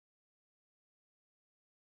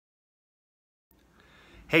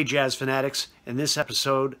Hey jazz fanatics, in this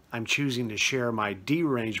episode I'm choosing to share my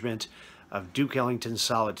derangement of Duke Ellington's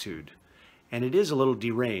Solitude. And it is a little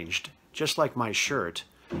deranged, just like my shirt,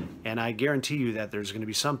 and I guarantee you that there's going to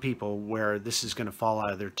be some people where this is going to fall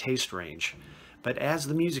out of their taste range. But as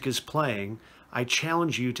the music is playing, I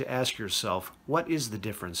challenge you to ask yourself, what is the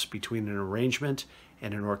difference between an arrangement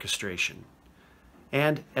and an orchestration?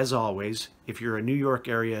 And as always, if you're a New York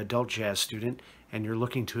area adult jazz student and you're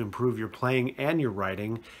looking to improve your playing and your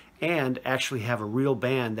writing and actually have a real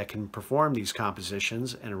band that can perform these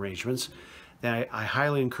compositions and arrangements, then I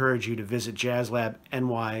highly encourage you to visit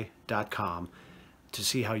jazzlabny.com to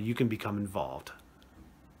see how you can become involved.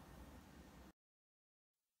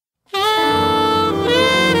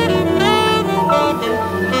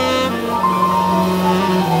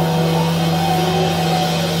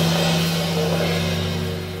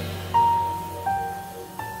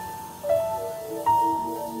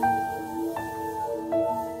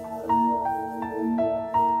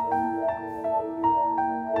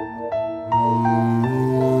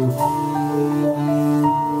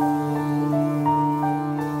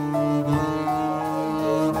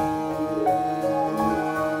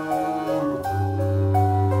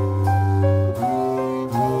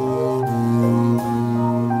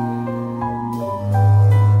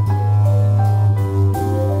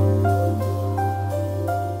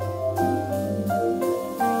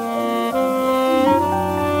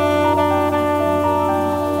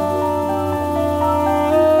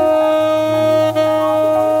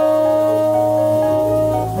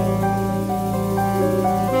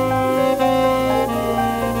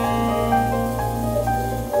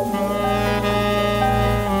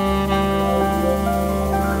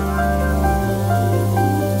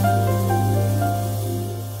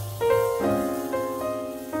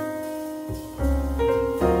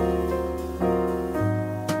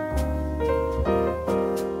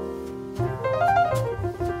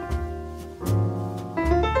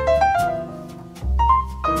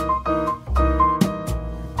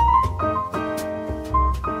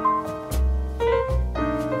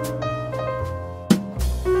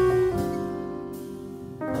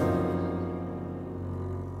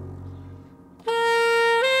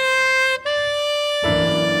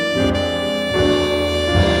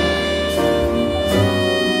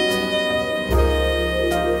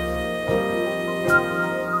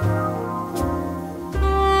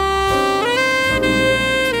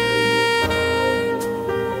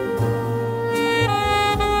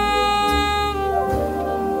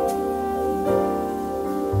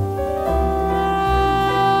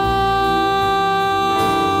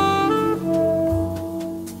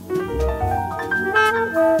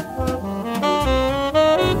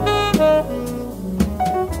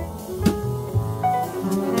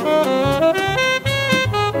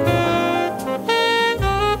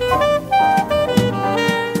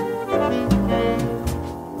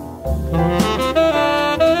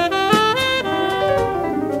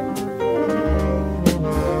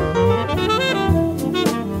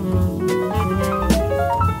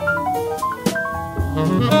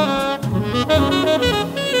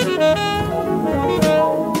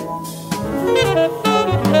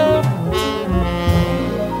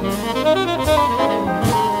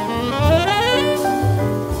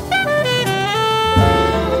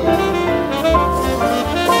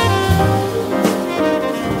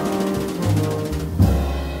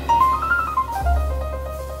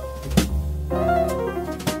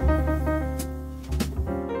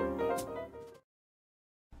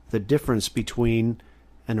 The difference between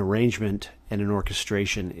an arrangement and an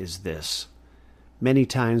orchestration is this. Many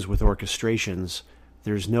times with orchestrations,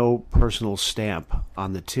 there's no personal stamp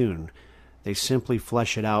on the tune. They simply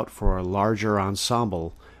flesh it out for a larger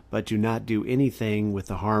ensemble, but do not do anything with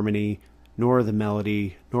the harmony, nor the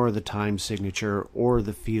melody, nor the time signature, or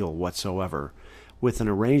the feel whatsoever. With an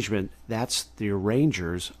arrangement, that's the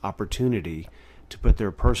arranger's opportunity to put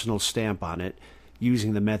their personal stamp on it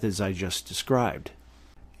using the methods I just described.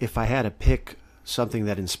 If I had to pick something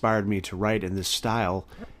that inspired me to write in this style,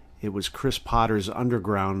 it was Chris Potter's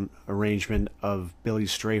underground arrangement of Billy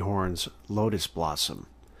Strayhorn's Lotus Blossom.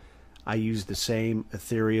 I used the same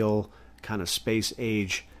ethereal kind of space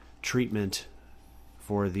age treatment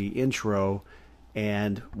for the intro,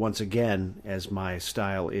 and once again, as my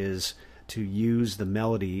style is, to use the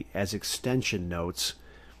melody as extension notes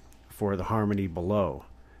for the harmony below.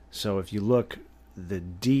 So if you look, the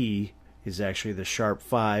D is actually the sharp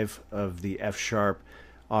 5 of the F sharp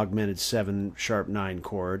augmented 7 sharp 9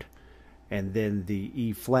 chord, and then the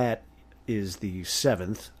E flat is the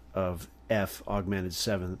 7th of F augmented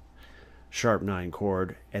 7 sharp 9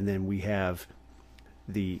 chord, and then we have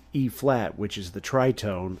the E flat, which is the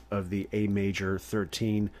tritone of the A major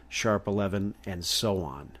 13, sharp 11, and so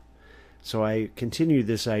on. So I continued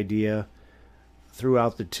this idea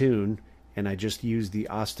throughout the tune, and I just used the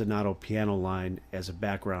ostinato piano line as a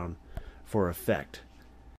background for effect.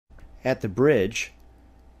 At the bridge,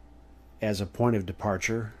 as a point of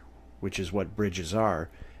departure, which is what bridges are,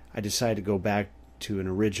 I decided to go back to an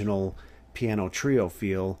original piano trio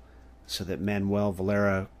feel so that Manuel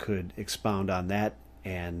Valera could expound on that,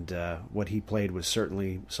 and what he played was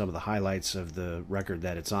certainly some of the highlights of the record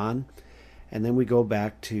that it's on. And then we go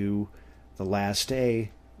back to the last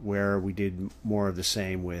A, where we did more of the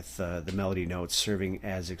same with the melody notes serving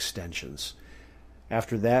as extensions.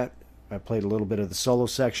 After that, I played a little bit of the solo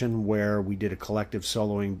section where we did a collective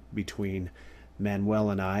soloing between Manuel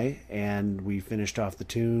and I, and we finished off the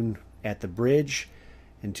tune at the bridge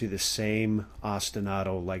into the same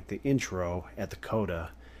ostinato like the intro at the coda,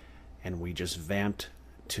 and we just vamped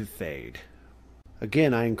to fade.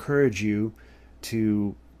 Again, I encourage you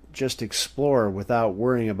to just explore without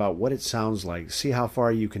worrying about what it sounds like. See how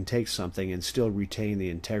far you can take something and still retain the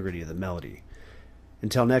integrity of the melody.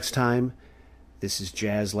 Until next time, this is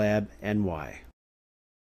Jazz Lab NY.